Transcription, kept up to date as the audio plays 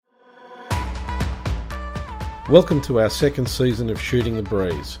Welcome to our second season of Shooting the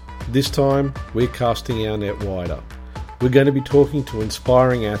Breeze. This time, we're casting our net wider. We're going to be talking to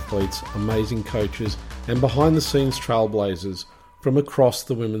inspiring athletes, amazing coaches, and behind-the-scenes trailblazers from across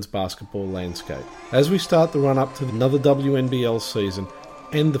the women's basketball landscape. As we start the run-up to another WNBL season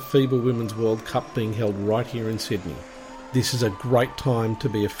and the FIBA Women's World Cup being held right here in Sydney, this is a great time to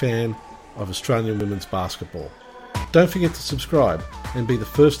be a fan of Australian women's basketball. Don't forget to subscribe and be the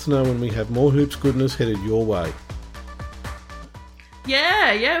first to know when we have more hoops goodness headed your way.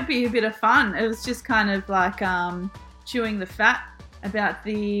 Yeah, it'd be a bit of fun. It was just kind of like chewing the fat about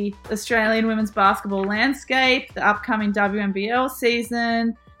the Australian women's basketball landscape, the upcoming WNBL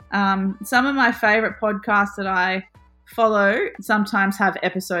season. Some of my favourite podcasts that I follow sometimes have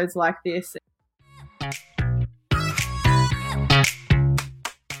episodes like this.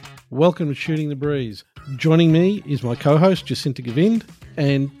 Welcome to Shooting the Breeze. Joining me is my co-host Jacinta Govind,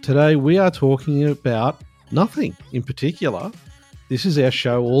 and today we are talking about nothing in particular. This is our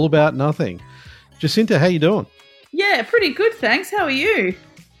show all about nothing. Jacinta, how you doing? Yeah, pretty good, thanks. How are you?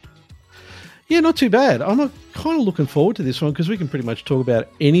 Yeah, not too bad. I'm kind of looking forward to this one because we can pretty much talk about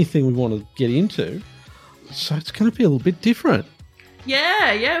anything we want to get into. So it's going to be a little bit different.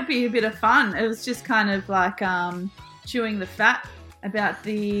 Yeah, it'd be a bit of fun. It was just kind of like chewing the fat about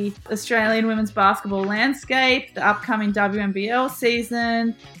the Australian women's basketball landscape, the upcoming WNBL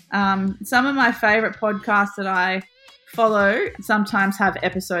season. Some of my favourite podcasts that I follow sometimes have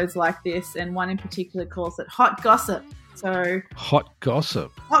episodes like this, and one in particular calls it Hot Gossip. So Hot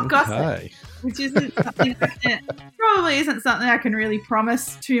Gossip, which isn't something probably isn't something I can really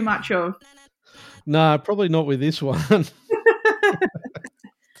promise too much of. No, probably not with this one.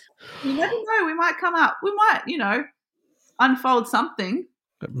 You never know. We might come up. We might, unfold something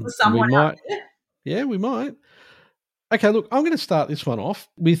for someone out there. Yeah, we might. Okay, look, I'm going to start this one off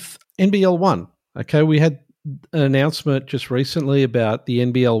with NBL 1. Okay, we had an announcement just recently about the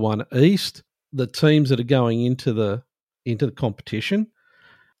NBL 1 East, the teams that are going into the competition.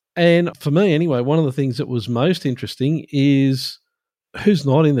 And for me anyway, one of the things that was most interesting is who's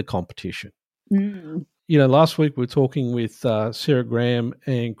not in the competition. Mm. Last week we were talking with Sarah Graham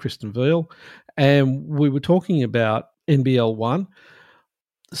and Kristen Veal, and we were talking about NBL 1.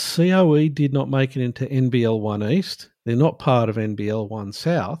 COE did not make it into NBL 1 East. They're not part of NBL 1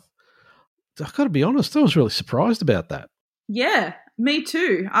 South. I've got to be honest, I was really surprised about that. Yeah, me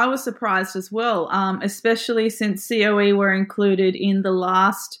too. I was surprised as well, especially since COE were included in the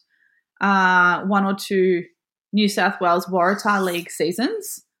last one or two New South Wales Waratah League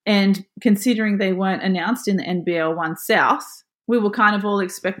seasons. And considering they weren't announced in the NBL 1 South, we were kind of all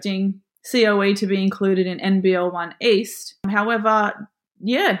expecting COE to be included in NBL 1 East. However,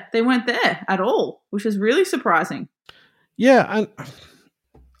 they weren't there at all, which is really surprising. Yeah, and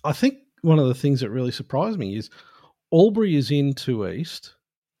I think one of the things that really surprised me is Albury is into East.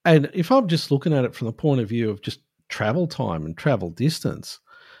 And if I'm just looking at it from the point of view of just travel time and travel distance,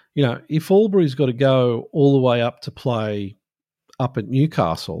 if Albury's got to go all the way up to play up at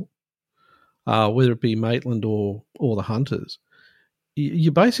Newcastle, whether it be Maitland or the Hunters,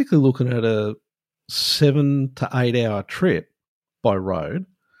 you're basically looking at a 7 to 8 hour trip by road.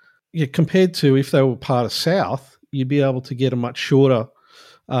 Compared to if they were part of South, you'd be able to get a much shorter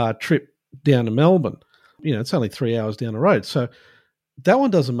trip down to Melbourne. It's only 3 hours down the road. So that one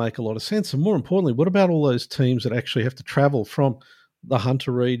doesn't make a lot of sense. And more importantly, what about all those teams that actually have to travel from the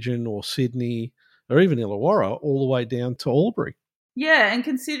Hunter region or Sydney or even Illawarra all the way down to Albury? Yeah, and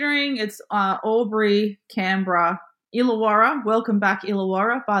considering it's Albury, Canberra, Illawarra, welcome back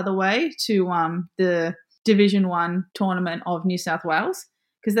Illawarra, by the way, to the Division 1 tournament of New South Wales,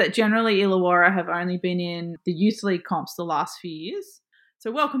 because that generally Illawarra have only been in the Youth League comps the last few years.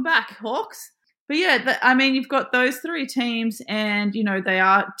 So welcome back, Hawks. But you've got those three teams and, they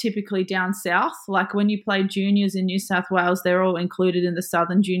are typically down south. Like when you play juniors in New South Wales, they're all included in the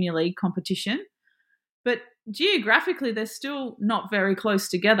Southern Junior League competition. But geographically, they're still not very close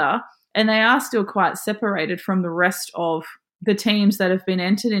together, and they are still quite separated from the rest of the teams that have been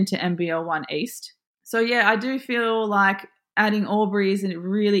entered into NBL 1 East. So, I do feel like adding Albury is a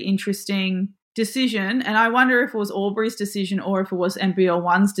really interesting decision, and I wonder if it was Albury's decision or if it was NBL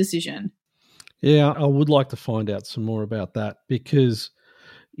 1's decision. Yeah, I would like to find out some more about that because,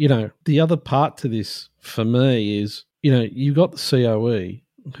 the other part to this for me is, you've got the COE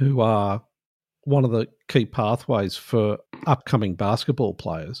who are one of the key pathways for upcoming basketball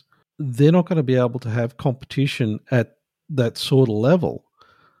players. They're not going to be able to have competition at that sort of level,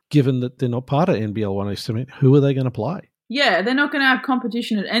 given that they're not part of NBL 1 East. Who are they going to play? Yeah, they're not going to have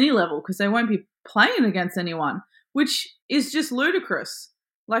competition at any level because they won't be playing against anyone, which is just ludicrous.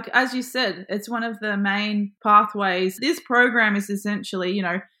 Like, as you said, it's one of the main pathways. This program is essentially,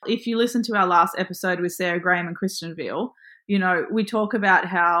 if you listen to our last episode with Sarah Graham and Kristen Veal, we talk about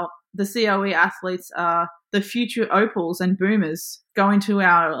how the COE athletes are the future opals and boomers going to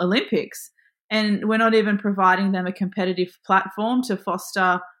our Olympics. And we're not even providing them a competitive platform to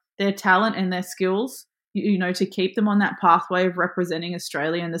foster their talent and their skills, to keep them on that pathway of representing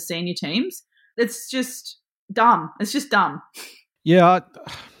Australia in the senior teams. It's just dumb. It's just dumb. Yeah,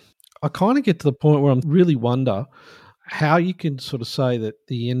 I kind of get to the point where I really wonder how you can sort of say that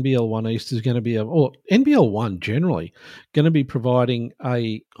the NBL One East is going to be, or NBL One generally, going to be providing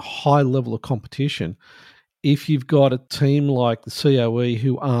a high level of competition if you've got a team like the COE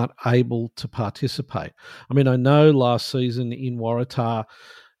who aren't able to participate. I mean, I know last season in Waratah,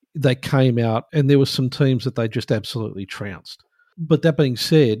 they came out and there were some teams that they just absolutely trounced. But that being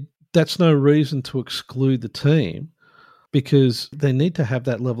said, that's no reason to exclude the team, because they need to have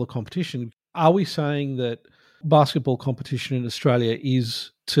that level of competition. Are we saying that basketball competition in Australia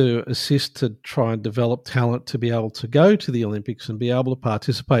is to assist to try and develop talent to be able to go to the Olympics and be able to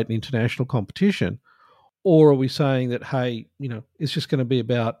participate in international competition? Or are we saying that, hey, it's just going to be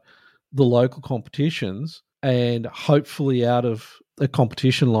about the local competitions, and hopefully out of a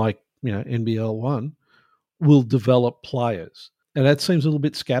competition like, NBL One will develop players? And that seems a little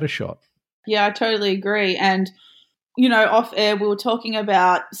bit scattershot. Yeah, I totally agree. And off air, we were talking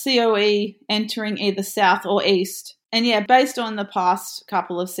about COE entering either South or East. And yeah, based on the past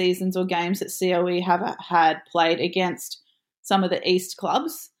couple of seasons or games that COE have had played against some of the East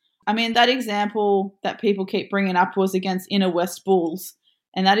clubs, I mean, that example that people keep bringing up was against Inner West Bulls.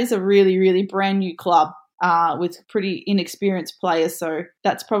 And that is a really, really brand new club with pretty inexperienced players. So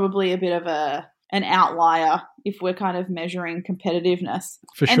that's probably a bit of an outlier if we're kind of measuring competitiveness.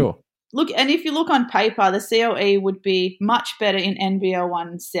 For sure. And if you look on paper, the COE would be much better in NBL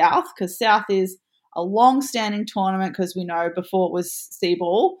One South, because South is a long-standing tournament, because we know before it was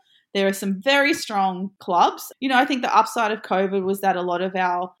C-Ball. There are some very strong clubs. I think the upside of COVID was that a lot of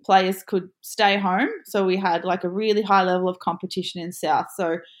our players could stay home. So we had like a really high level of competition in South.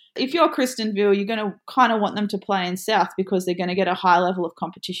 So if you're Kristen Veal, you're going to kind of want them to play in South because they're going to get a high level of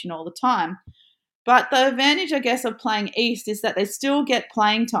competition all the time. But the advantage, I guess, of playing East is that they still get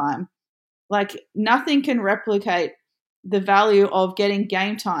playing time. Like, nothing can replicate the value of getting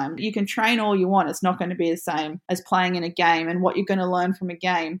game time. You can train all you want. It's not going to be the same as playing in a game and what you're going to learn from a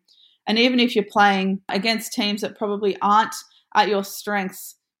game. And even if you're playing against teams that probably aren't at your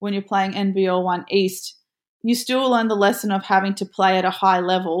strengths when you're playing NBL One East, you still learn the lesson of having to play at a high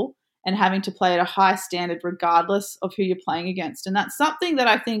level and having to play at a high standard regardless of who you're playing against. And that's something that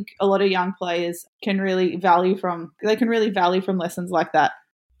I think a lot of young players can really value from. They can really value from lessons like that.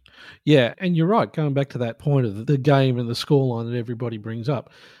 Yeah, and you're right, going back to that point of the game and the scoreline that everybody brings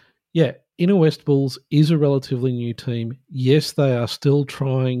up. Yeah, Inner West Bulls is a relatively new team. Yes, they are still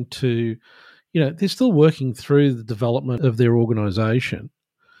trying to, they're still working through the development of their organisation.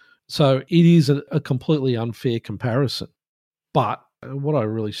 So it is a completely unfair comparison. But what I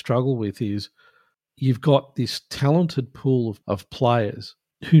really struggle with is you've got this talented pool of players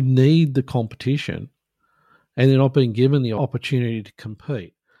who need the competition, and they're not being given the opportunity to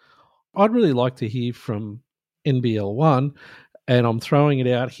compete. I'd really like to hear from NBL One, and I'm throwing it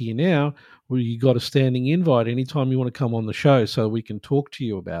out here now, where you got a standing invite anytime you want to come on the show so we can talk to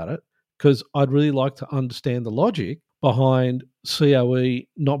you about it, because I'd really like to understand the logic behind COE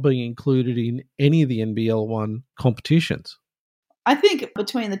not being included in any of the NBL One competitions. I think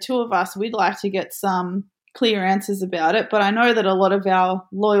between the two of us, we'd like to get some clear answers about it, but I know that a lot of our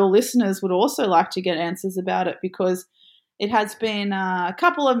loyal listeners would also like to get answers about it, because it has been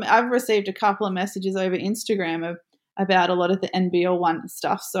I've received a couple of messages over Instagram about a lot of the NBL One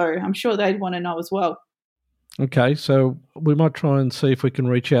stuff, so I'm sure they'd want to know as well. Okay, so we might try and see if we can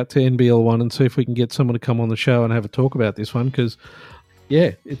reach out to NBL One and see if we can get someone to come on the show and have a talk about this one, because,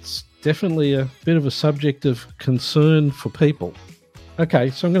 yeah, it's definitely a bit of a subject of concern for people. Okay,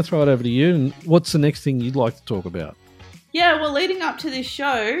 so I'm going to throw it over to you, and what's the next thing you'd like to talk about? Yeah, well, leading up to this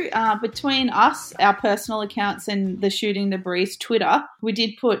show, between us, our personal accounts, and the Shooting the Breeze Twitter, we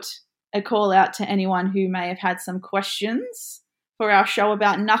did put a call out to anyone who may have had some questions for our show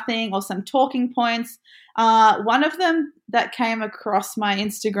about nothing or some talking points. One of them that came across my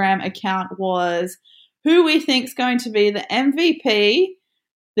Instagram account was who we think is going to be the MVP,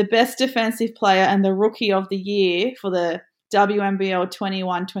 the best defensive player, and the rookie of the year for the WNBL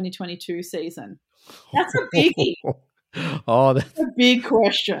 21-2022 season. That's a biggie. Oh, that's a big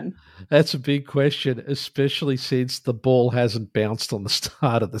question. That's a big question, especially since the ball hasn't bounced on the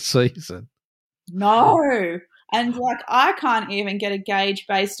start of the season. No. And I can't even get a gauge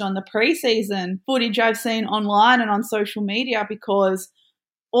based on the preseason footage I've seen online and on social media, because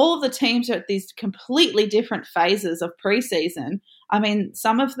all of the teams are at these completely different phases of preseason. I mean,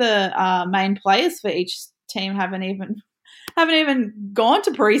 some of the main players for each team haven't even gone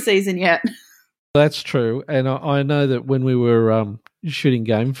to preseason yet. That's true. And I know that when we were shooting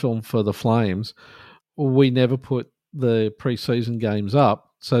game film for the Flames, we never put the preseason games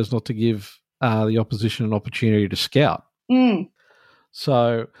up so as not to give the opposition an opportunity to scout.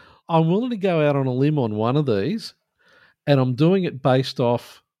 So I'm willing to go out on a limb on one of these, and I'm doing it based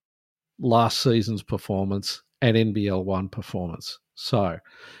off last season's performance and NBL 1 performance. So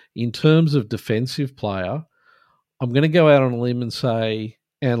in terms of defensive player, I'm going to go out on a limb and say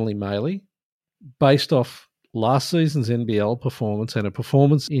Anneli Maley, based off last season's NBL performance and a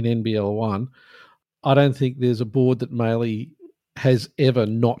performance in NBL 1. I don't think there's a board that Maley has ever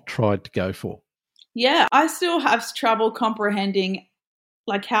not tried to go for. Yeah, I still have trouble comprehending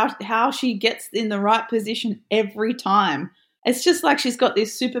how she gets in the right position every time. It's just like she's got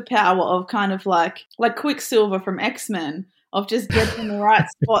this superpower of kind of like Quicksilver from X-Men, of just getting in the right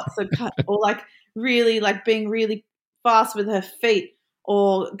spots, or really being really fast with her feet,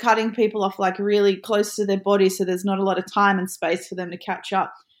 or cutting people off really close to their body so there's not a lot of time and space for them to catch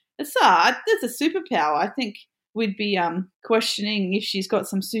up. That's a superpower. I think we'd be questioning if she's got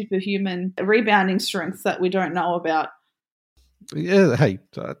some superhuman rebounding strengths that we don't know about. Yeah, hey,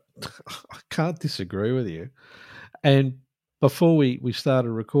 I can't disagree with you. And before we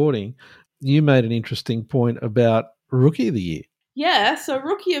started recording, you made an interesting point about Rookie of the Year. Yeah, so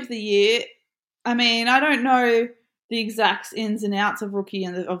Rookie of the Year, I mean, I don't know the exact ins and outs of Rookie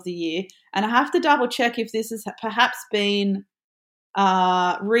of the Year, and I have to double check if this has perhaps been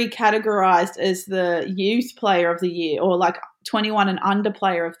recategorized as the Youth Player of the Year, or 21 and under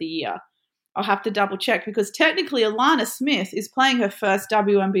Player of the Year. I'll have to double check, because technically Alana Smith is playing her first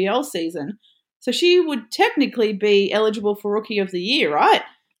WNBL season, so she would technically be eligible for Rookie of the Year, right?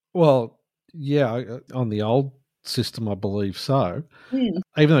 Well, yeah, on the old system, I believe so. Even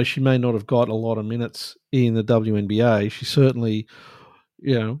though she may not have got a lot of minutes in the WNBA, she certainly,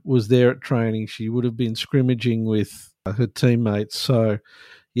 was there at training. She would have been scrimmaging with her teammates. So,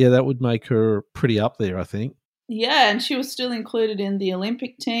 yeah, that would make her pretty up there, I think. Yeah, and she was still included in the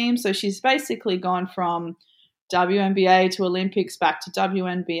Olympic team. So she's basically gone from WNBA to Olympics back to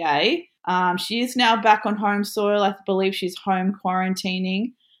WNBA. She is now back on home soil. I believe she's home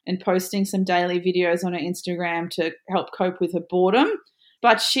quarantining and posting some daily videos on her Instagram to help cope with her boredom.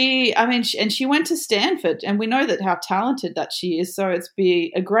 But she went to Stanford, and we know that how talented that she is. So it's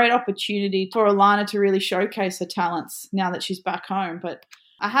be a great opportunity for Alana to really showcase her talents now that she's back home. But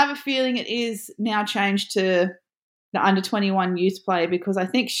I have a feeling it is now changed to the under 21 youth player, because I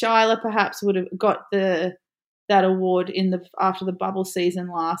think Shyla perhaps would have got that award after the bubble season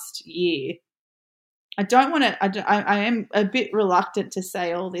last year. I don't want to. I am a bit reluctant to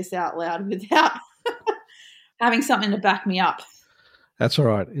say all this out loud without having something to back me up. That's all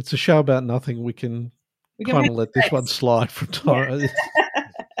right. It's a show about nothing. We can kind of let this one slide from time.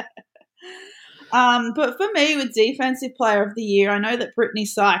 But for me, with Defensive Player of the Year, I know that Brittany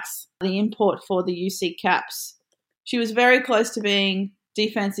Sykes, the import for the UC Caps, she was very close to being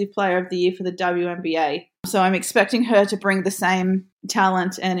Defensive Player of the Year for the WNBA. So I'm expecting her to bring the same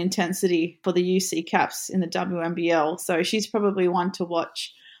talent and intensity for the UC Caps in the WNBL. So she's probably one to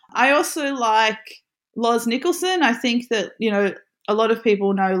watch. I also like Loz Nicholson. I think that, a lot of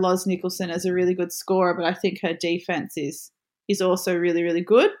people know Loz Nicholson as a really good scorer, but I think her defense is also really, really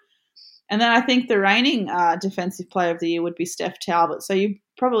good. And then I think the reigning Defensive Player of the Year would be Steph Talbot. So you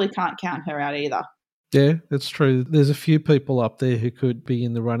probably can't count her out either. Yeah, that's true. There's a few people up there who could be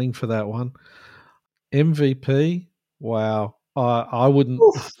in the running for that one. MVP, wow. I wouldn't.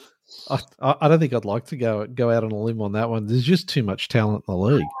 I don't think I'd like to go out on a limb on that one. There's just too much talent in the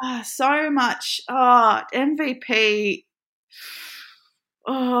league. So much. MVP.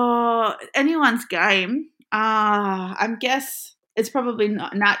 Anyone's game. I guess it's probably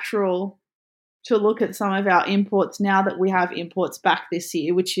not natural to look at some of our imports now that we have imports back this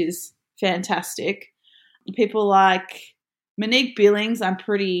year, which is fantastic. People like Monique Billings, I'm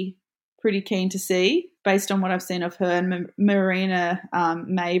pretty keen to see based on what I've seen of her, and Marina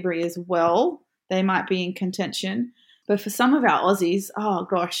Mabrey as well. They might be in contention. But for some of our Aussies, oh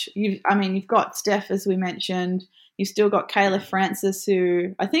gosh, you've got Steph, as we mentioned. You've still got Kayla Francis,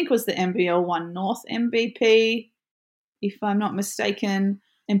 who I think was the NBL 1 North MVP, if I'm not mistaken.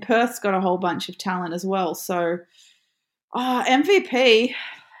 And Perth's got a whole bunch of talent as well. So MVP,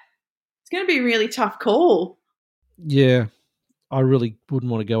 it's going to be a really tough call. Yeah, I really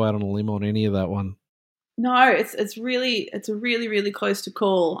wouldn't want to go out on a limb on any of that one. No, it's a really close to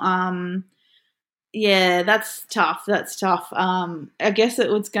call. Yeah, that's tough. That's tough. I guess it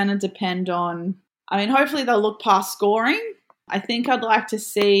was going to depend on. I mean, hopefully they'll look past scoring. I think I'd like to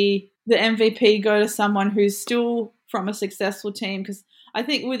see the MVP go to someone who's still from a successful team, because I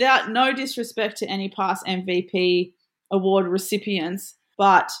think, without no disrespect to any past MVP award recipients,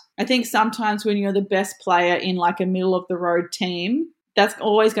 but I think sometimes when you're the best player in like a middle of the road team, that's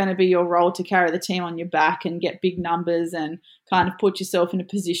always going to be your role, to carry the team on your back and get big numbers and kind of put yourself in a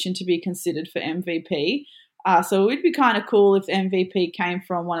position to be considered for MVP. So it would be kind of cool if MVP came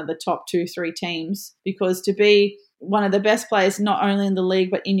from one of the top 2-3 teams, because to be one of the best players, not only in the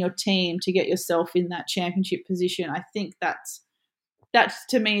league, but in your team, to get yourself in that championship position, I think that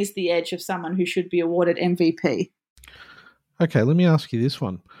to me is the edge of someone who should be awarded MVP. Okay, let me ask you this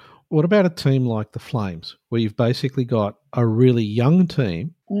one. What about a team like the Flames, where you've basically got a really young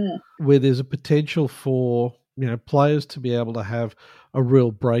team where there's a potential for, players to be able to have a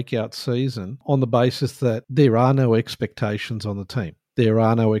real breakout season on the basis that there are no expectations on the team. There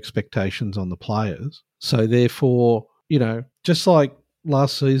are no expectations on the players. So therefore, just like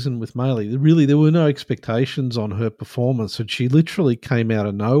last season with Maley, really there were no expectations on her performance, and she literally came out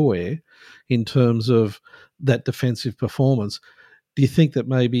of nowhere in terms of that defensive performance. Do you think that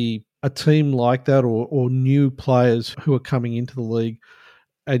maybe a team like that, or new players who are coming into the league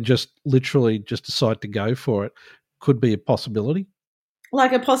and just literally just decide to go for it, could be a possibility?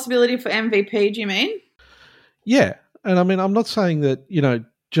 Like a possibility for MVP, do you mean? Yeah. And I mean, I'm not saying that,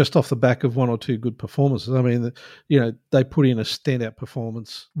 just off the back of one or two good performances. I mean, they put in a standout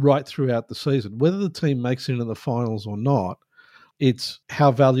performance right throughout the season. Whether the team makes it into the finals or not, it's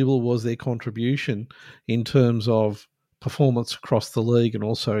how valuable was their contribution in terms of performance across the league and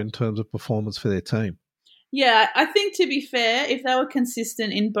also in terms of performance for their team. Yeah, I think, to be fair, if they were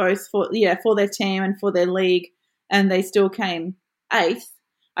consistent in both for their team and for their league, and they still came 8th,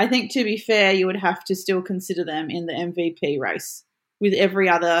 I think, to be fair, you would have to still consider them in the MVP race with every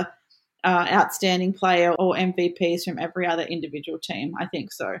other outstanding player or MVPs from every other individual team. I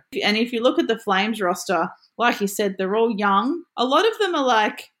think so. And if you look at the Flames roster, like you said, they're all young. A lot of them are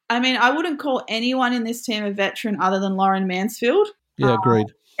like, I mean, I wouldn't call anyone in this team a veteran other than Lauren Mansfield. Yeah, agreed.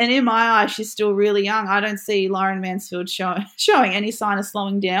 And in my eyes, she's still really young. I don't see Lauren Mansfield showing any sign of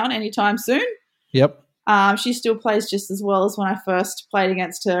slowing down anytime soon. Yep. She still plays just as well as when I first played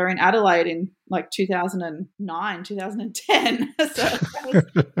against her in Adelaide in like 2009, 2010. So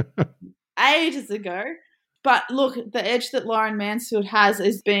that was ages ago. But look, the edge that Lauren Mansfield has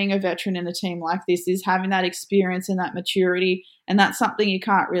is being a veteran in a team like this, is having that experience and that maturity, and that's something you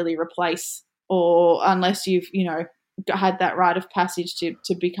can't really replace, or unless you've, had that rite of passage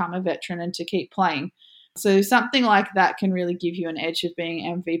to become a veteran and to keep playing. So something like that can really give you an edge of being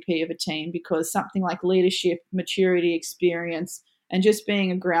MVP of a team, because something like leadership, maturity, experience, and just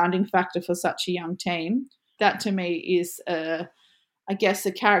being a grounding factor for such a young team, that to me is, I guess,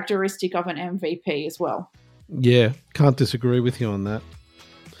 a characteristic of an MVP as well. Yeah, can't disagree with you on that.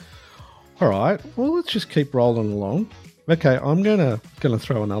 All right, well, let's just keep rolling along. Okay, I'm gonna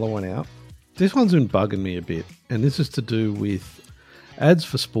throw another one out. This one's been bugging me a bit, and this is to do with ads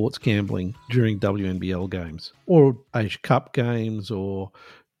for sports gambling during WNBL games, or Asia Cup games, or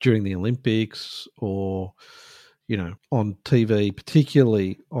during the Olympics, or, on TV,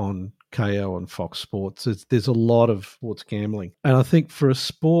 particularly on KO and Fox Sports. There's a lot of sports gambling. And I think for a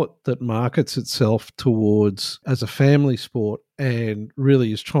sport that markets itself towards as a family sport and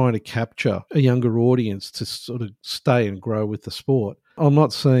really is trying to capture a younger audience to sort of stay and grow with the sport, I'm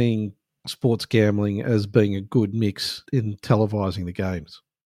not seeing sports gambling as being a good mix in televising the games.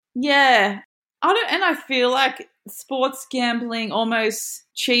 Yeah. I feel like sports gambling almost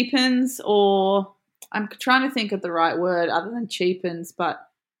cheapens, or I'm trying to think of the right word other than cheapens, but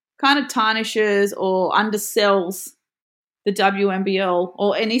kind of tarnishes or undersells the WNBL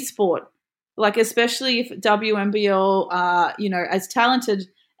or any sport. Like, especially if WNBL are, as talented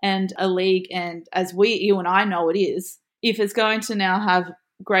and a league and as you and I know it is, if it's going to now have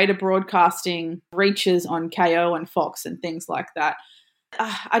greater broadcasting reaches on KO and Fox and things like that,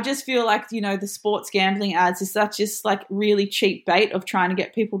 I just feel like, the sports gambling ads is such just like really cheap bait of trying to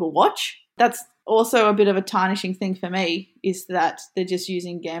get people to watch. That's also a bit of a tarnishing thing for me, is that they're just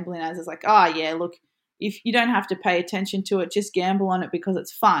using gambling ads as like, oh yeah, look, if you don't have to pay attention to it, just gamble on it because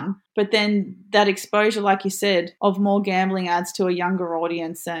it's fun. But then that exposure, like you said, of more gambling ads to a younger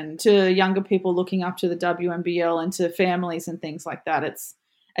audience and to younger people looking up to the WNBL and to families and things like that,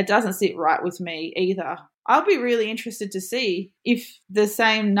 it doesn't sit right with me either. I'll be really interested to see if the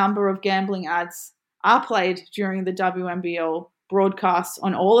same number of gambling ads are played during the WNBL broadcasts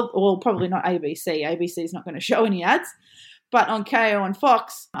on all of, well, probably not ABC. ABC is not going to show any ads, but on KO and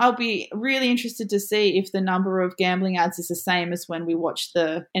Fox, I'll be really interested to see if the number of gambling ads is the same as when we watch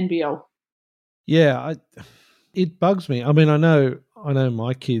the NBL. Yeah, it bugs me. I mean, I know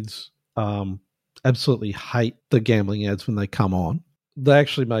my kids absolutely hate the gambling ads when they come on. They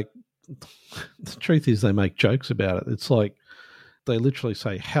actually make, the truth is they make jokes about it. It's like they literally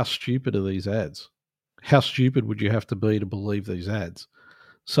say, how stupid are these ads? How stupid would you have to be to believe these ads?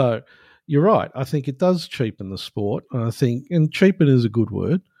 So you're right. I think it does cheapen the sport. And cheapen is a good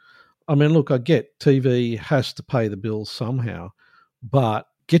word. I mean, look, I get TV has to pay the bills somehow, but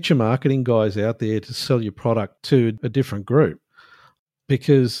get your marketing guys out there to sell your product to a different group,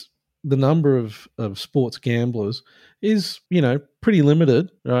 because the number of sports gamblers is, pretty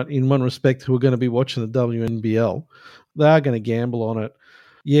limited, right? In one respect, who are going to be watching the WNBL. They are going to gamble on it.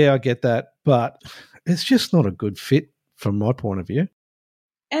 Yeah, I get that, but it's just not a good fit from my point of view.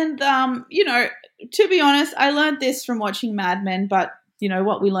 And, to be honest, I learned this from watching Mad Men, but,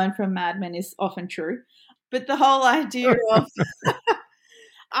 what we learn from Mad Men is often true. But the whole idea of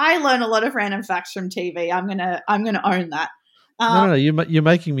I learn a lot of random facts from TV. I'm gonna own that. No, you're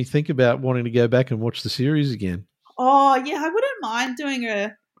making me think about wanting to go back and watch the series again. Oh yeah, I wouldn't mind doing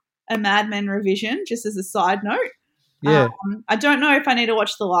a Mad Men revision, just as a side note. Yeah, I don't know if I need to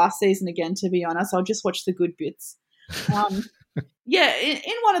watch the last season again. To be honest, I'll just watch the good bits. Yeah,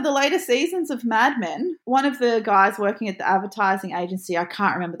 in one of the later seasons of Mad Men, one of the guys working at the advertising agency, I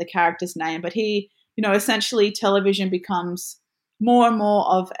can't remember the character's name, but he, essentially television becomes more and more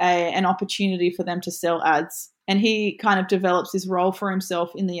of an opportunity for them to sell ads. And he kind of develops this role for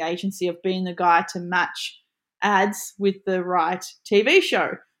himself in the agency of being the guy to match ads with the right TV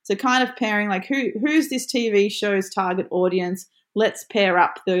show. So kind of pairing like who's this TV show's target audience? Let's pair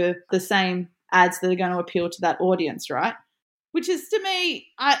up the same ads that are going to appeal to that audience, right? Which is, to me,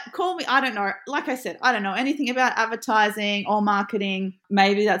 I don't know. Like I said, I don't know anything about advertising or marketing.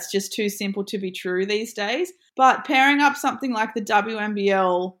 Maybe that's just too simple to be true these days. But pairing up something like the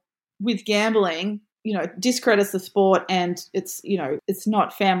WNBL with gambling, discredits the sport, and it's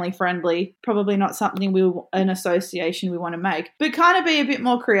not family friendly. Probably not something an association we want to make. But kind of be a bit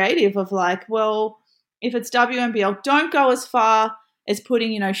more creative of like, well, if it's WNBL, don't go as far as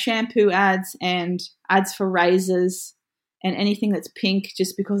putting, shampoo ads and ads for razors and anything that's pink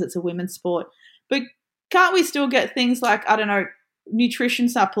just because it's a women's sport. But can't we still get things like, I don't know, nutrition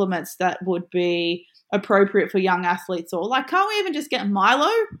supplements that would be appropriate for young athletes? Or like, can't we even just get Milo?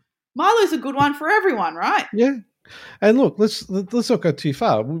 Milo's a good one for everyone, right? Yeah. And look, let's not go too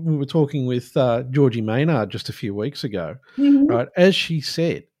far. We were talking with Georgie Maynard just a few weeks ago, right? As she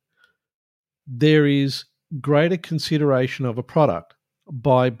said, there is greater consideration of a product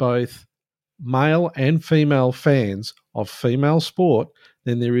by both male and female fans of female sport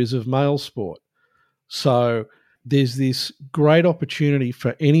than there is of male sport. So there's this great opportunity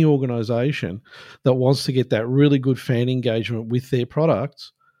for any organisation that wants to get that really good fan engagement with their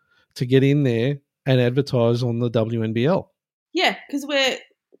products to get in there and advertise on the WNBL. Yeah, because we're,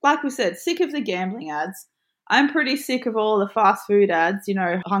 like we said, sick of the gambling ads. I'm pretty sick of all the fast food ads,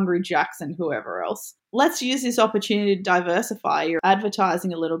 Hungry Jacks and whoever else. Let's use this opportunity to diversify your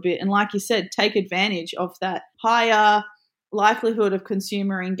advertising a little bit. And like you said, take advantage of that higher likelihood of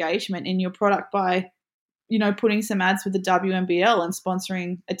consumer engagement in your product by, putting some ads with the WNBL and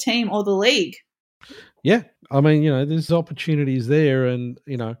sponsoring a team or the league. Yeah. I mean, there's opportunities there. And,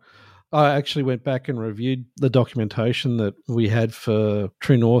 I actually went back and reviewed the documentation that we had for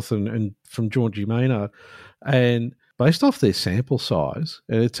True North and from Georgie Maynard. And based off their sample size,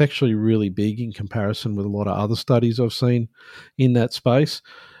 and it's actually really big in comparison with a lot of other studies I've seen in that space,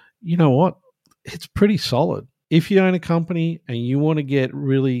 you know what? It's pretty solid. If you own a company and you want to get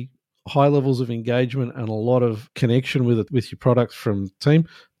really high levels of engagement and a lot of connection with your products from team,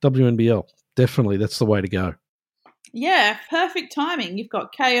 WNBL, definitely that's the way to go. Yeah, perfect timing. You've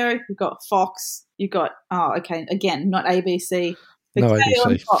got KO, you've got Fox, you've got, again, not ABC, but no KO ABC.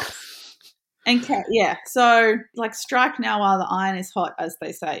 and Fox. And yeah, so like strike now while the iron is hot, as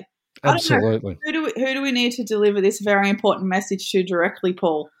they say. Absolutely. Who do we need to deliver this very important message to directly,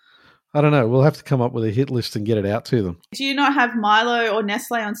 Paul? I don't know. We'll have to come up with a hit list and get it out to them. Do you not have Milo or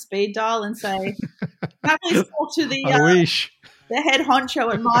Nestle on speed dial and say, "Can I please talk to the head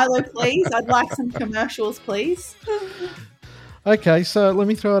honcho at Milo, please? I'd like some commercials, please." Okay, so let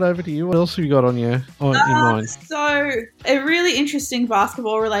me throw it over to you. What else have you got in mind? So, a really interesting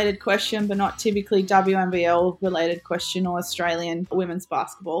basketball-related question, but not typically WNBL-related question or Australian women's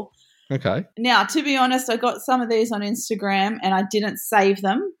basketball. Okay. Now, to be honest, I got some of these on Instagram and I didn't save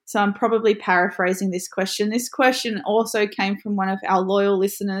them. So I'm probably paraphrasing this question. This question also came from one of our loyal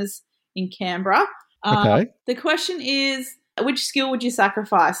listeners in Canberra. Okay. The question is, which skill would you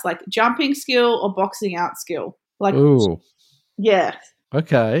sacrifice? Like jumping skill or boxing out skill? Like, Ooh. yeah.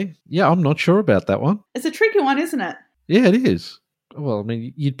 Okay. Yeah, I'm not sure about that one. It's a tricky one, isn't it? Yeah, it is. Well, I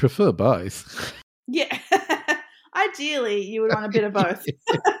mean, you'd prefer both. Yeah. Ideally, you would want a bit of both.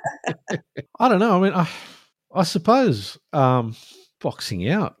 I don't know. I mean, I suppose boxing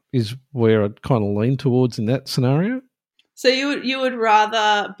out is where I'd kind of lean towards in that scenario. So you would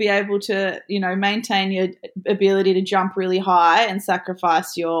rather be able to, maintain your ability to jump really high and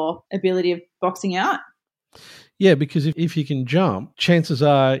sacrifice your ability of boxing out? Yeah, because if you can jump, chances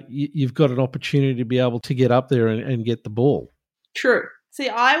are you've got an opportunity to be able to get up there and get the ball. True. See,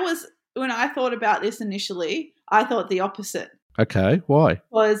 when I thought about this initially, I thought the opposite. Okay, why?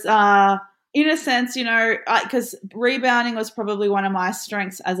 Was in a sense, because rebounding was probably one of my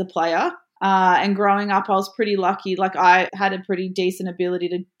strengths as a player. And growing up, I was pretty lucky. Like I had a pretty decent ability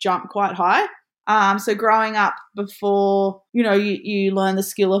to jump quite high. So growing up before, you learn the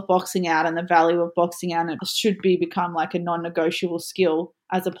skill of boxing out and the value of boxing out, and it should become like a non-negotiable skill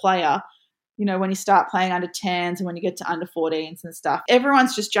as a player. When you start playing under 10s and when you get to under 14s and stuff,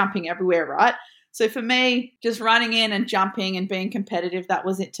 everyone's just jumping everywhere, right? So for me, just running in and jumping and being competitive, that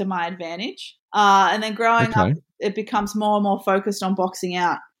was it to my advantage. And then growing up, it becomes more and more focused on boxing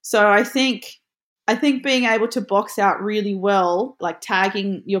out. So I think being able to box out really well, like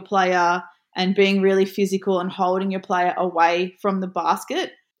tagging your player and being really physical and holding your player away from the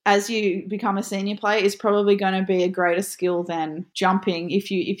basket as you become a senior player is probably going to be a greater skill than jumping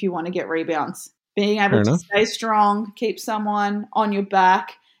if you want to get rebounds. Being able to stay strong, keep someone on your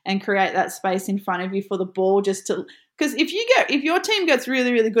back and create that space in front of you for the ball because if your team gets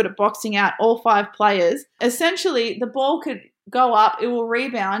really, really good at boxing out all 5 players, essentially the ball could go up, it will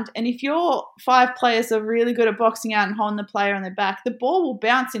rebound, and if your 5 players are really good at boxing out and holding the player on their back, the ball will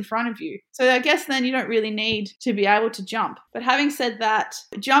bounce in front of you. So I guess then you don't really need to be able to jump. But having said that,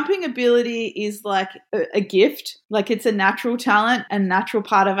 jumping ability is like a gift, like it's a natural talent and natural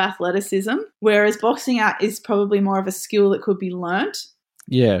part of athleticism, whereas boxing out is probably more of a skill that could be learnt.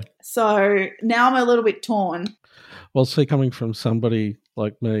 Yeah. So now I'm a little bit torn. Well, see, coming from somebody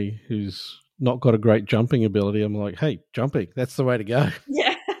like me who's not got a great jumping ability, I'm like, hey, jumping, that's the way to go.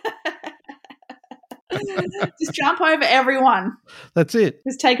 Yeah. Just jump over everyone. That's it.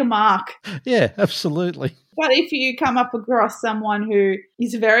 Just take a mark. Yeah, absolutely. But if you come up across someone who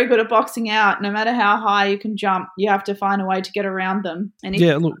is very good at boxing out, no matter how high you can jump, you have to find a way to get around them. And if you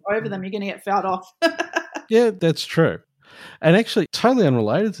jump over them, you're going to get fouled off. Yeah, that's true. And actually, totally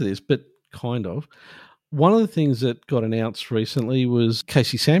unrelated to this, but kind of, one of the things that got announced recently was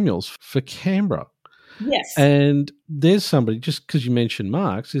Casey Samuels for Canberra. Yes. And there's somebody, just because you mentioned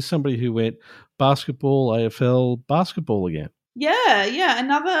Marks, there's somebody who went basketball, AFL, basketball again. Yeah.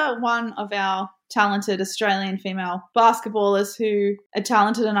 Another one of our talented Australian female basketballers who are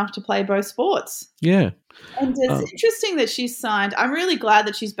talented enough to play both sports. Yeah. And it's interesting that she's signed. I'm really glad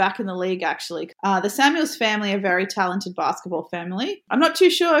that she's back in the league, actually. The Samuels family are a very talented basketball family. I'm not too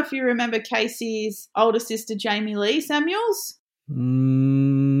sure if you remember Casey's older sister, Jamie Lee Samuels.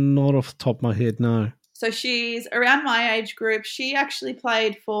 Not off the top of my head, no. So she's around my age group. She actually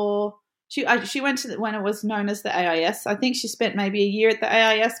played for... She went to when it was known as the AIS. I think she spent maybe a year at the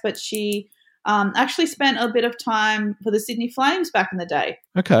AIS, but she actually spent a bit of time for the Sydney Flames back in the day.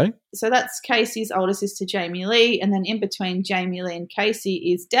 Okay. So that's Casey's older sister, Jamie Lee. And then in between Jamie Lee and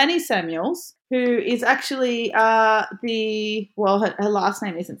Casey is Danny Samuels, who is actually her last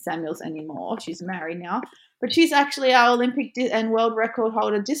name isn't Samuels anymore. She's married now. But she's actually our Olympic and world record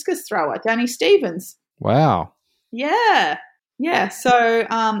holder discus thrower, Danny Stevens. Wow. Yeah. Yeah, so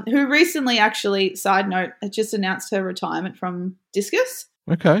who recently actually, side note, has just announced her retirement from discus.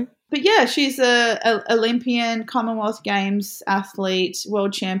 Okay. But yeah, she's a Olympian, Commonwealth Games athlete,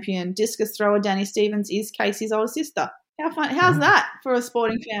 world champion, discus thrower. Danny Stevens is Casey's older sister. How's that for a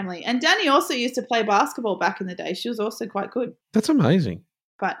sporting family? And Danny also used to play basketball back in the day. She was also quite good. That's amazing.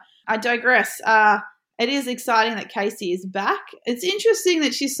 But I digress. It is exciting that Casey is back. It's interesting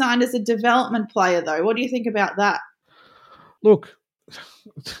that she's signed as a development player, though. What do you think about that? Look,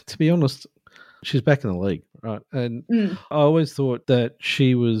 to be honest, she's back in the league, right? And I always thought that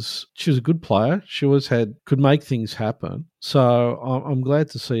she was a good player. She always could make things happen. So I'm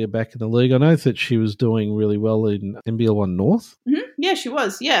glad to see her back in the league. I know that she was doing really well in NBL 1 North. Mm-hmm. Yeah, she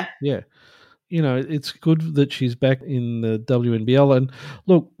was. Yeah. Yeah. It's good that she's back in the WNBL. And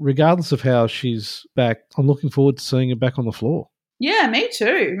look, regardless of how she's back, I'm looking forward to seeing her back on the floor. Yeah, me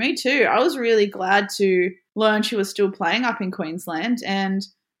too. Me too. I was really glad to learn she was still playing up in Queensland. And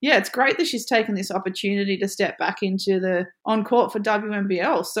yeah, it's great that she's taken this opportunity to step back into the on court for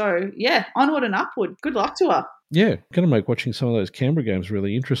WNBL. So yeah, onward and upward. Good luck to her. Yeah, going to make watching some of those Canberra games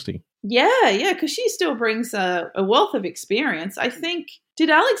really interesting. Yeah, because she still brings a wealth of experience. I think,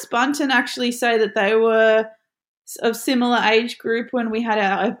 did Alex Bunton actually say that they were of similar age group when we had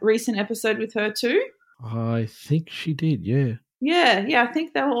our recent episode with her too? I think she did, yeah. Yeah, I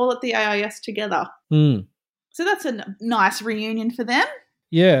think they were all at the AIS together. Mm. So that's a nice reunion for them.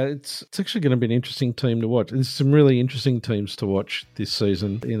 Yeah, it's actually going to be an interesting team to watch. There's some really interesting teams to watch this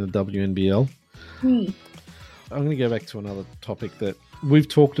season in the WNBL. I'm going to go back to another topic that we've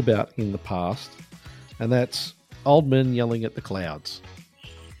talked about in the past, and that's old men yelling at the clouds.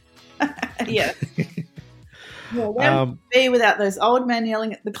 Yeah. Well, where would be without those old men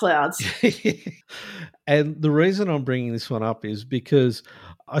yelling at the clouds? And the reason I'm bringing this one up is because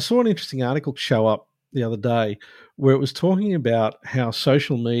I saw an interesting article show up the other day where it was talking about how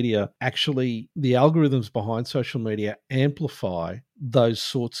social media actually, the algorithms behind social media amplify those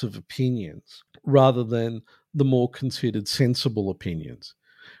sorts of opinions rather than the more considered sensible opinions,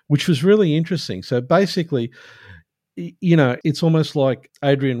 which was really interesting. So basically, you know, it's almost like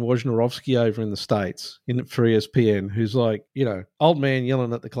Adrian Wojnarowski over in the States for ESPN, who's like, you know, old man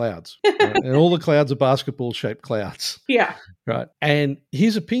yelling at the clouds. Right? And all the clouds are basketball-shaped clouds. Yeah. Right. And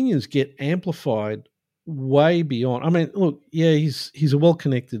his opinions get amplified way beyond. I mean, look, yeah, he's a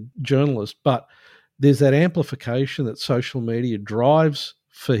well-connected journalist, but there's that amplification that social media drives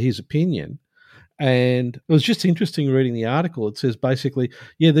for his opinion. And it was just interesting reading the article. It says basically,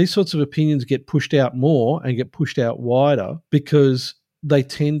 yeah, these sorts of opinions get pushed out more and get pushed out wider because they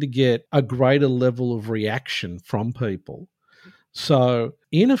tend to get a greater level of reaction from people. So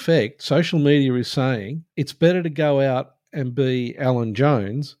in effect, social media is saying it's better to go out and be Alan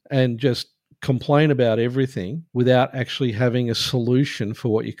Jones and just complain about everything without actually having a solution for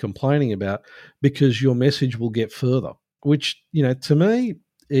what you're complaining about, because your message will get further, which, you know, to me,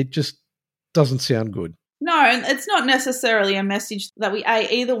 it just doesn't sound good. No, and it's not necessarily a message that we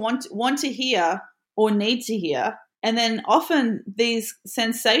either want to hear or need to hear. And then often these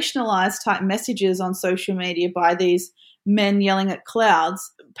sensationalized type messages on social media by these men yelling at clouds,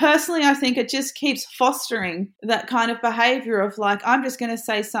 personally, I think it just keeps fostering that kind of behavior of like, I'm just going to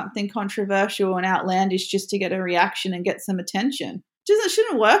say something controversial and outlandish just to get a reaction and get some attention. It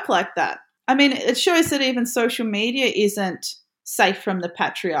shouldn't work like that. I mean, it shows that even social media isn't safe from the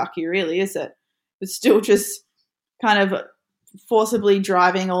patriarchy, really, is it? It's still just kind of forcibly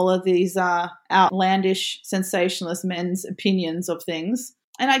driving all of these outlandish, sensationalist men's opinions of things.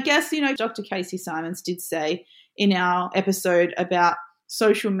 And I guess, you know, Dr. Casey Simons did say in our episode about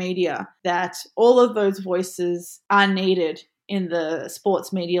social media that all of those voices are needed in the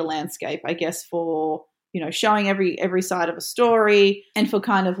sports media landscape, I guess, for, you know, showing every side of a story and for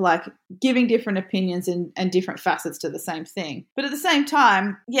kind of like giving different opinions and different facets to the same thing. But at the same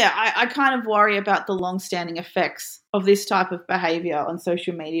time, yeah, I kind of worry about the long-standing effects of this type of behavior on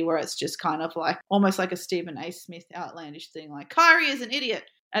social media where it's just kind of like almost like a Stephen A. Smith outlandish thing, like Kyrie is an idiot.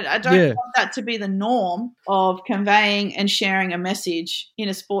 And I don't want that to be the norm of conveying and sharing a message in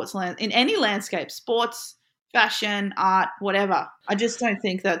a in any landscape, sports, fashion, art, whatever. I just don't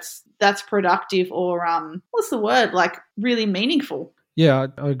think that's productive or what's the word, like really meaningful. Yeah,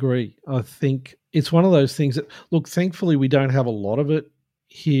 I agree. I think it's one of those things that, look, thankfully we don't have a lot of it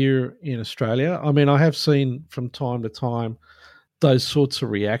here in Australia. I mean, I have seen from time to time those sorts of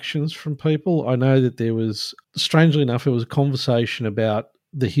reactions from people. I know that there was, strangely enough, it was a conversation about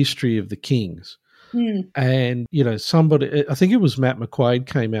the history of the Kings. And, you know, somebody, I think it was Matt McQuaid,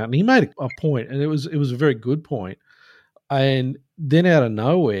 came out and he made a point, and it was a very good point. And then out of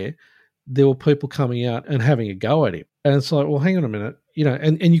nowhere, there were people coming out and having a go at him. And it's like, well, hang on a minute, you know,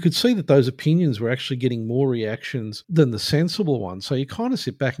 and you could see that those opinions were actually getting more reactions than the sensible ones. So you kind of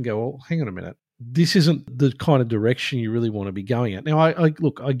sit back and go, well, hang on a minute, this isn't the kind of direction you really want to be going at. Now,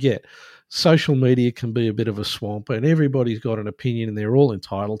 I get social media can be a bit of a swamp and everybody's got an opinion and they're all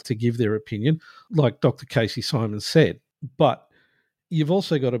entitled to give their opinion, like Dr. Casey Simons said. But you've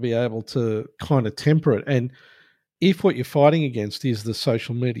also got to be able to kind of temper it. And if what you're fighting against is the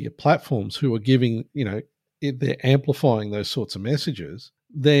social media platforms who are giving, you know, they're amplifying those sorts of messages,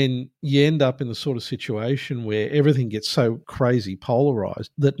 then you end up in the sort of situation where everything gets so crazy polarized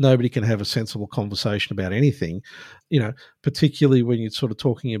that nobody can have a sensible conversation about anything, you know, particularly when you're sort of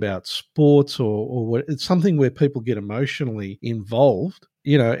talking about sports or it's something where people get emotionally involved.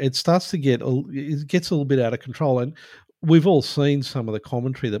 You know, it starts to it gets a little bit out of control. And we've all seen some of the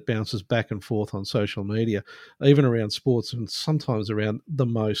commentary that bounces back and forth on social media, even around sports and sometimes around the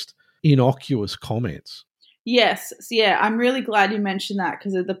most innocuous comments. Yes. So yeah, I'm really glad you mentioned that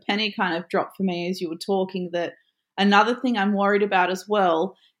because the penny kind of dropped for me as you were talking. That another thing I'm worried about as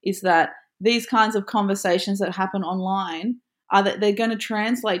well is that these kinds of conversations that happen online are that they're going to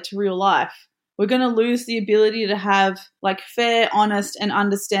translate to real life. We're going to lose the ability to have like fair, honest, and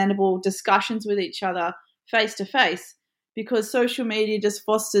understandable discussions with each other face to face because social media just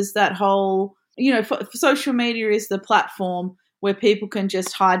fosters that whole, social media is the platform where people can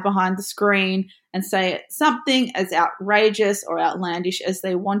just hide behind the screen and say something as outrageous or outlandish as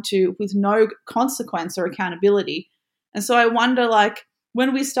they want to with no consequence or accountability. And so I wonder, like,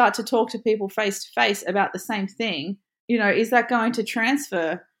 when we start to talk to people face to face about the same thing, is that going to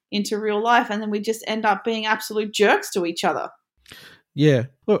transfer into real life? And then we just end up being absolute jerks to each other. Yeah.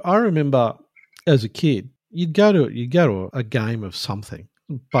 Look, I remember as a kid, you'd go to a game of something,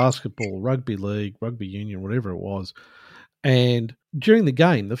 basketball, rugby league, rugby union, whatever it was. And during the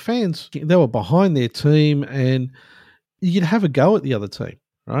game, the fans, they were behind their team and you'd have a go at the other team,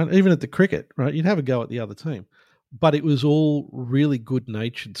 right? Even at the cricket, right? You'd have a go at the other team. But it was all really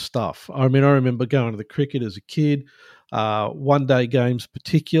good-natured stuff. I mean, I remember going to the cricket as a kid, one-day games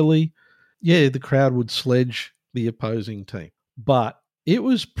particularly. Yeah, the crowd would sledge the opposing team. But it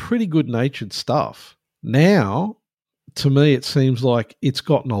was pretty good-natured stuff. Now, to me, it seems like it's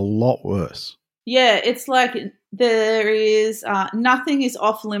gotten a lot worse. Yeah, it's like there is nothing is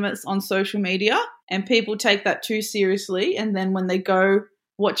off limits on social media and people take that too seriously. And then when they go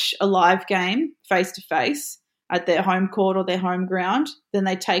watch a live game face-to-face, at their home court or their home ground, then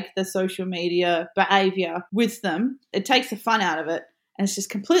they take the social media behavior with them. It takes the fun out of it, and it's just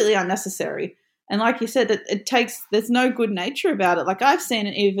completely unnecessary. And like you said, there's no good nature about it. Like I've seen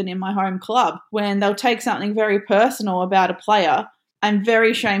it even in my home club when they'll take something very personal about a player. I'm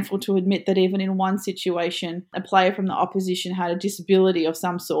very shameful to admit that even in one situation, a player from the opposition had a disability of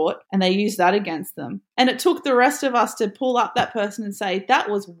some sort and they used that against them. And it took the rest of us to pull up that person and say, that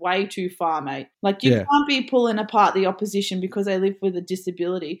was way too far, mate. Like you can't be pulling apart the opposition because they live with a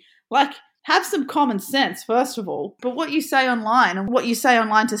disability. Like have some common sense, first of all. But what you say online and what you say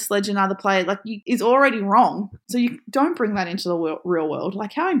online to sledge another player is already wrong. So you don't bring that into the real world.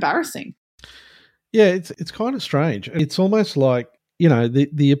 Like how embarrassing. Yeah, it's kind of strange. It's almost like,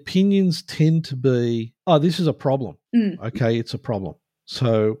 the opinions tend to be, oh, this is a problem. Okay, it's a problem.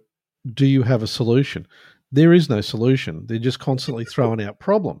 So do you have a solution? There is no solution. They're just constantly throwing out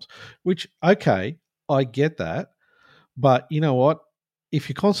problems, which, okay, I get that. But you know what? If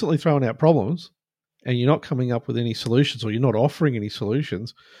you're constantly throwing out problems and you're not coming up with any solutions or you're not offering any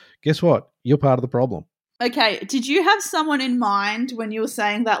solutions, guess what? You're part of the problem. Okay, did you have someone in mind when you were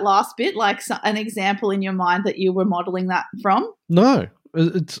saying that last bit, like an example in your mind that you were modelling that from? No,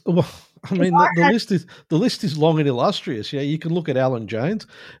 the list is long and illustrious. Yeah, you can look at Alan Jones.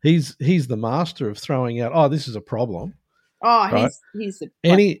 He's the master of throwing out, oh, this is a problem. Oh, right? he's a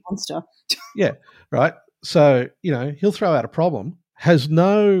monster. Yeah, right. So he'll throw out a problem, has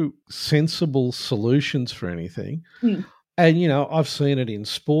no sensible solutions for anything. And, I've seen it in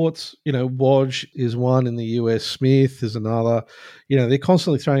sports. Woj is one in the US. Smith is another. They're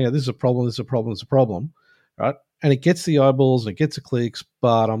constantly throwing out, this is a problem, this is a problem, it's a problem, right? And it gets the eyeballs and it gets the clicks,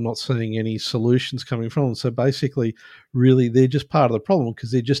 but I'm not seeing any solutions coming from them. So basically, really, they're just part of the problem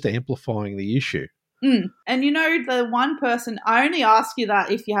because they're just amplifying the issue. And the one person, I only ask you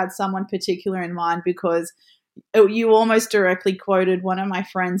that if you had someone particular in mind because you almost directly quoted one of my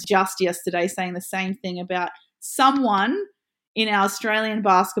friends just yesterday saying the same thing about someone in our Australian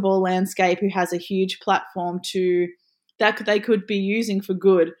basketball landscape who has a huge platform that they could be using for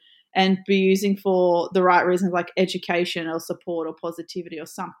good and be using for the right reasons like education or support or positivity or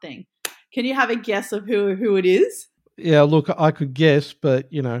something. Can you have a guess of who it is? Yeah, look, I could guess, but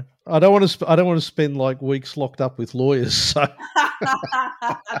I don't want to spend like weeks locked up with lawyers. So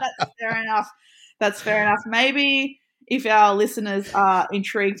That's fair enough. That's fair enough. Maybe if our listeners are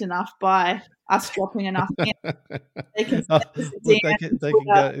intrigued enough by us dropping enough in, they can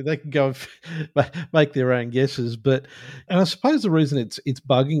go make their own guesses. And I suppose the reason it's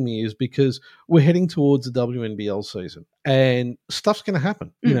bugging me is because we're heading towards the WNBL season and stuff's going to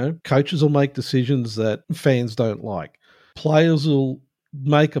happen. Coaches will make decisions that fans don't like. Players will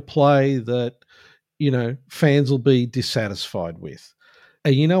make a play that, fans will be dissatisfied with.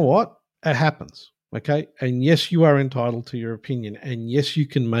 And you know what? It happens. Okay. And yes, you are entitled to your opinion. And yes, you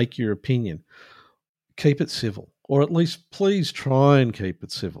can make your opinion. Keep it civil, or at least please try and keep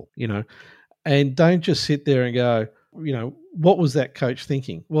it civil, and don't just sit there and go, what was that coach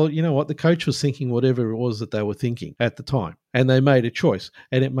thinking? Well, you know what? The coach was thinking whatever it was that they were thinking at the time, and they made a choice.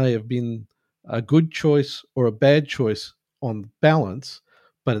 And it may have been a good choice or a bad choice on balance,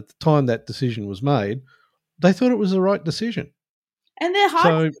 but at the time that decision was made, they thought it was the right decision. And they're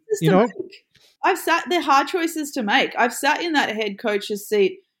hard choices to make. They're hard choices to make. I've sat in that head coach's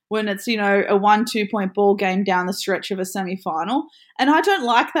seat when it's, a 1-2 point ball game down the stretch of a semi-final. And I don't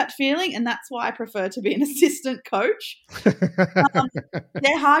like that feeling, and that's why I prefer to be an assistant coach.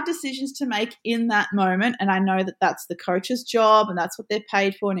 They're hard decisions to make in that moment, and I know that that's the coach's job and that's what they're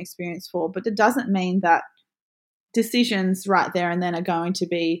paid for and experienced for, but it doesn't mean that decisions right there and then are going to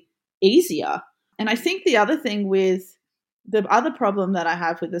be easier. And I think the other thing with the other problem that I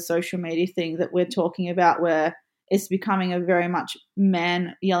have with the social media thing that we're talking about, where it's becoming a very much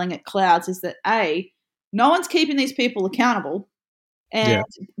man yelling at clouds, is that A, no one's keeping these people accountable, and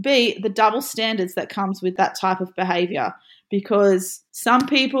B, the double standards that comes with that type of behavior, because some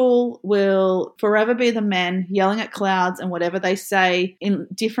people will forever be the men yelling at clouds, and whatever they say in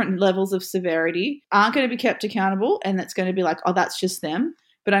different levels of severity aren't going to be kept accountable, and it's going to be like, oh, that's just them.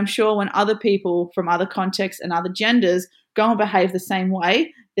 But I'm sure when other people from other contexts and other genders go and behave the same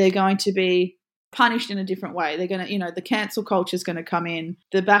way, they're going to be punished in a different way. They're going to, the cancel culture is going to come in.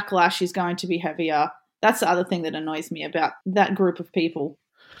 The backlash is going to be heavier. That's the other thing that annoys me about that group of people.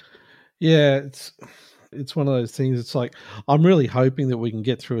 Yeah, it's one of those things. It's like, I'm really hoping that we can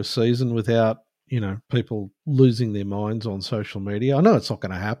get through a season without, people losing their minds on social media. I know it's not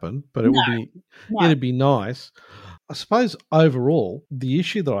going to happen, but it'd be nice. I suppose overall, the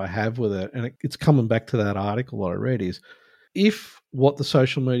issue that I have with it, and it's coming back to that article that I read, is if what the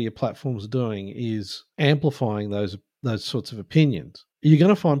social media platforms are doing is amplifying those sorts of opinions, you're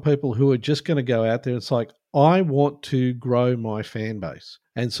going to find people who are just going to go out there. It's like, I want to grow my fan base.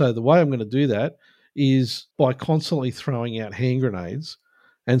 And so the way I'm going to do that is by constantly throwing out hand grenades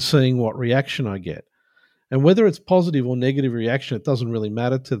and seeing what reaction I get. And whether it's positive or negative reaction, it doesn't really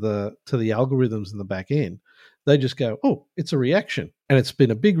matter to the algorithms in the back end. They just go, oh, it's a reaction, and it's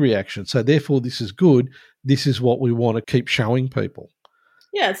been a big reaction. So therefore, this is good. This is what we want to keep showing people.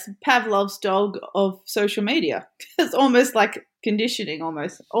 Yeah, it's Pavlov's dog of social media. It's almost like conditioning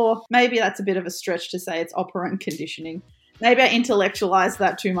almost. Or maybe that's a bit of a stretch to say it's operant conditioning. Maybe I intellectualize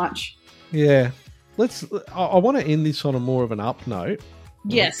that too much. Yeah. I want to end this on a more of an up note.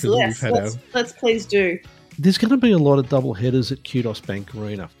 Yes, let's please do. There's going to be a lot of double headers at Kudos Bank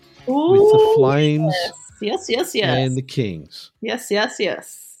Arena. Ooh, with the Flames yes. and the Kings. Yes.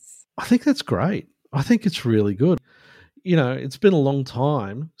 I think that's great. I think it's really good. It's been a long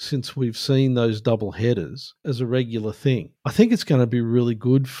time since we've seen those double headers as a regular thing. I think it's going to be really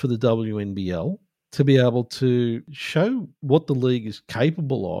good for the WNBL to be able to show what the league is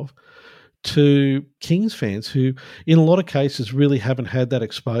capable of to Kings fans who, in a lot of cases, really haven't had that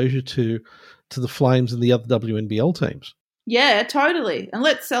exposure to the Flames and the other WNBL teams. Yeah, totally. And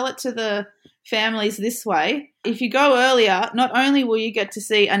let's sell it to the families this way. If you go earlier, not only will you get to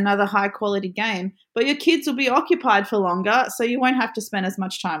see another high-quality game, but your kids will be occupied for longer, so you won't have to spend as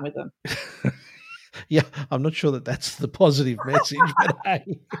much time with them. Yeah, I'm not sure that that's the positive message, but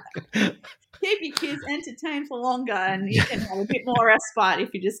hey. Keep your kids entertained for longer, and you can have a bit more respite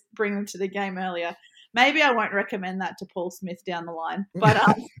if you just bring them to the game earlier. Maybe I won't recommend that to Paul Smith down the line, but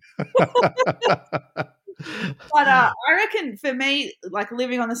I reckon for me, like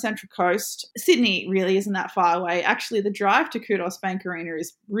living on the Central Coast, Sydney really isn't that far away. Actually, the drive to Kudos Bank Arena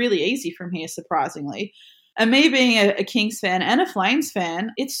is really easy from here, surprisingly. And me being a Kings fan and a Flames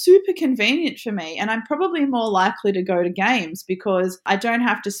fan, it's super convenient for me. And I'm probably more likely to go to games because I don't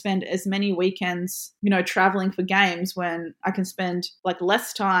have to spend as many weekends, traveling for games, when I can spend like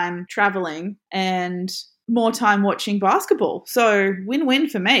less time traveling and more time watching basketball. So win-win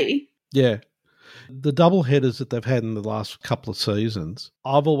for me. Yeah. The double headers that they've had in the last couple of seasons,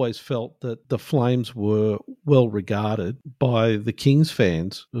 I've always felt that the Flames were well regarded by the Kings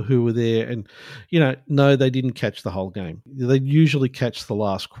fans who were there. And, no, they didn't catch the whole game. They usually catch the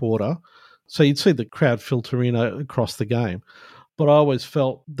last quarter. So you'd see the crowd filter in across the game. But I always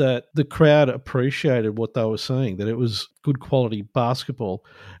felt that the crowd appreciated what they were seeing, that it was good quality basketball.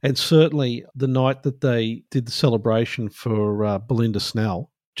 And certainly the night that they did the celebration for Belinda Snell,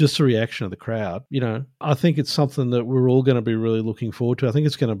 just the reaction of the crowd, I think it's something that we're all going to be really looking forward to. I think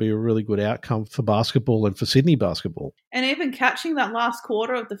it's going to be a really good outcome for basketball and for Sydney basketball. And even catching that last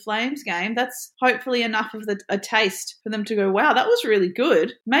quarter of the Flames game, that's hopefully enough of a taste for them to go, wow, that was really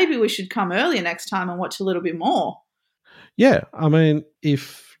good. Maybe we should come earlier next time and watch a little bit more. Yeah, I mean,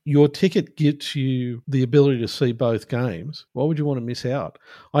 if your ticket gets you the ability to see both games, why would you want to miss out?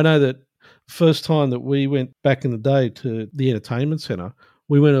 I know that First time that we went back in the day to the entertainment centre,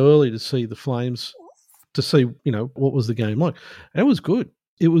 we went early to see the Flames, to see, what was the game like. And it was good.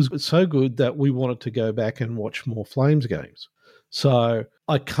 It was so good that we wanted to go back and watch more Flames games. So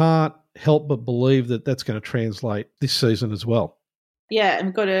I can't help but believe that that's going to translate this season as well. Yeah, and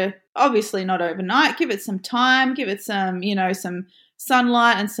we've got to, obviously not overnight, give it some time, give it some, some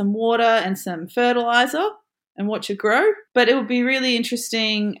sunlight and some water and some fertilizer and watch it grow. But it would be really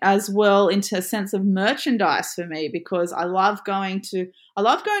interesting as well into a sense of merchandise for me, because I love going to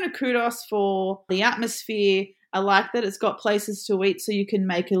Kudos for the atmosphere. I like that it's got places to eat so you can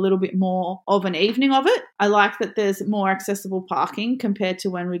make a little bit more of an evening of it. I like that there's more accessible parking compared to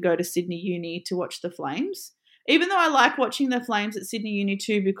when we go to Sydney Uni to watch the Flames. Even though I like watching the Flames at Sydney Uni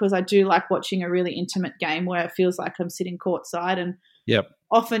too, because I do like watching a really intimate game where it feels like I'm sitting courtside, and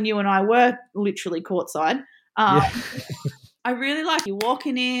often you and I were literally courtside. I really like you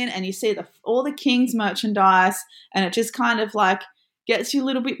walking in and you see all the Kings merchandise, and it just kind of like gets you a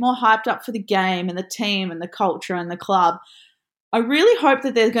little bit more hyped up for the game and the team and the culture and the club. I really hope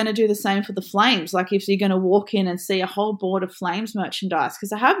that they're going to do the same for the Flames, like if you're going to walk in and see a whole board of Flames merchandise,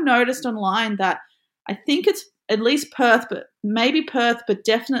 because I have noticed online that I think it's at least Perth, but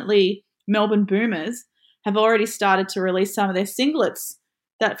definitely Melbourne Boomers have already started to release some of their singlets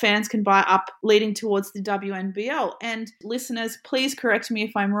that fans can buy up leading towards the WNBL. And listeners, please correct me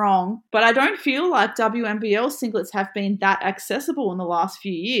if I'm wrong, but I don't feel like WNBL singlets have been that accessible in the last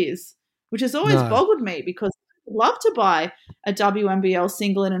few years, which has always boggled me, because I'd love to buy a WNBL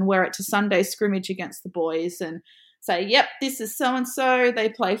singlet and wear it to Sunday scrimmage against the boys and say, yep, this is so-and-so. They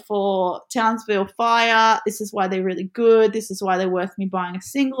play for Townsville Fire. This is why they're really good. This is why they're worth me buying a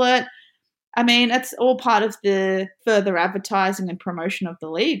singlet. I mean, it's all part of the further advertising and promotion of the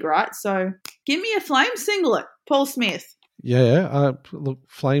league, right? So give me a Flame singlet, Paul Smith. Yeah, look,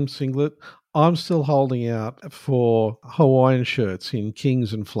 Flame singlet. I'm still holding out for Hawaiian shirts in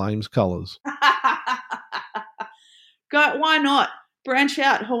Kings and Flames colours. Why not? Branch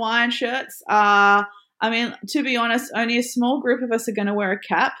out Hawaiian shirts. I mean, to be honest, only a small group of us are going to wear a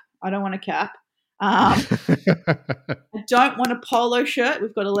cap. I don't want a cap. I don't want a polo shirt.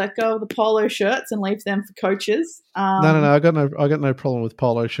 We've got to let go of the polo shirts and leave them for coaches. No. I got no problem with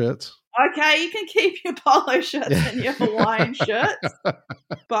polo shirts. Okay, you can keep your polo shirts and your Hawaiian shirts. But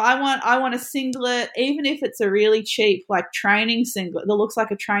I want a singlet, even if it's a really cheap like training singlet that looks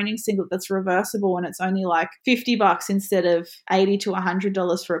like a training singlet that's reversible and it's only like $50 instead of $80 to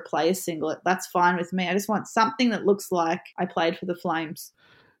 $100 for a player singlet. That's fine with me. I just want something that looks like I played for the Flames.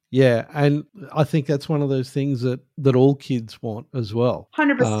 Yeah, and I think that's one of those things that all kids want as well.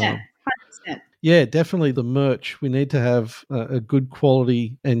 100%. Yeah, definitely the merch. We need to have a good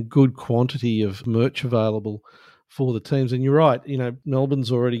quality and good quantity of merch available for the teams. And you're right,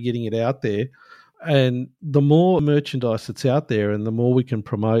 Melbourne's already getting it out there. And the more merchandise that's out there and the more we can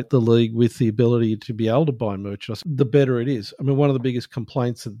promote the league with the ability to be able to buy merchandise, the better it is. I mean, one of the biggest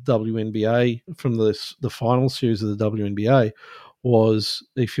complaints of the WNBA from the final series of the WNBA was,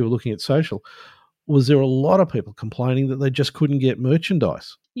 if you were looking at social, was there a lot of people complaining that they just couldn't get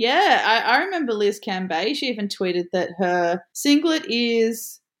merchandise. Yeah, I remember Liz Cambage. She even tweeted that her singlet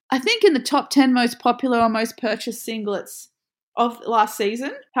is, I think, in the top 10 most popular or most purchased singlets of last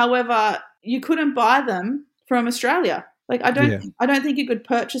season. However, you couldn't buy them from Australia. Like, I don't think you could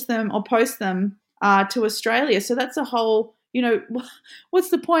purchase them or post them to Australia. So that's a whole,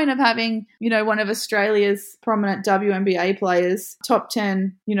 what's the point of having, one of Australia's prominent WNBA players, top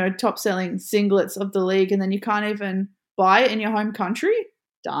 10, top selling singlets of the league, and then you can't even buy it in your home country?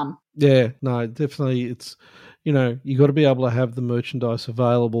 Dumb. Yeah, no, definitely. It's, you got to be able to have the merchandise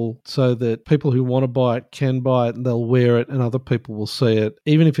available so that people who want to buy it can buy it and they'll wear it and other people will see it.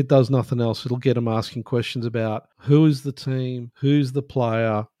 Even if it does nothing else, it'll get them asking questions about who is the team, who's the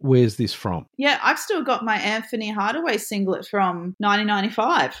player, where's this from? Yeah, I've still got my Anthony Hardaway singlet from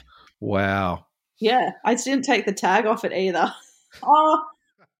 1995. Wow. Yeah, I didn't take the tag off it either. Oh,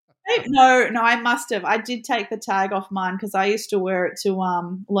 no, I must have. I did take the tag off mine because I used to wear it to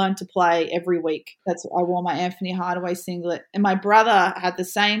learn to play every week. I wore my Anthony Hardaway singlet. And my brother had the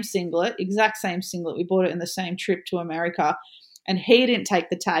same singlet, exact same singlet. We bought it in the same trip to America. And he didn't take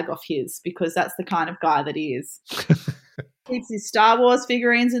the tag off his because that's the kind of guy that he is. Keeps his Star Wars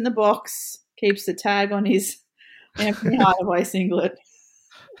figurines in the box, keeps the tag on his Anthony Hardaway singlet.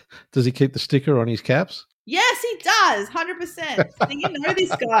 Does he keep the sticker on his caps? Yes, he does, 100%. So you know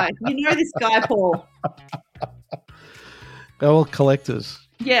this guy. You know this guy, Paul. They're all collectors.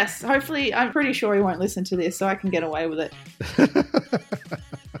 Yes, hopefully, I'm pretty sure he won't listen to this, so I can get away with it.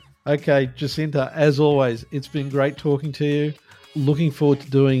 Okay, Jacinta, as always, it's been great talking to you. Looking forward to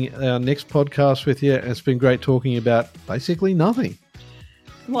doing our next podcast with you. It's been great talking about basically nothing.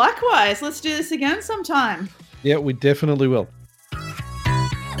 Likewise. Let's do this again sometime. Yeah, we definitely will.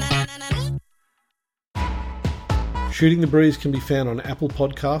 Shooting the Breeze can be found on Apple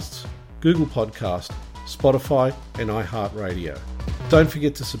Podcasts, Google Podcasts, Spotify, and iHeartRadio. Don't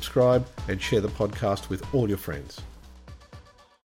forget to subscribe and share the podcast with all your friends.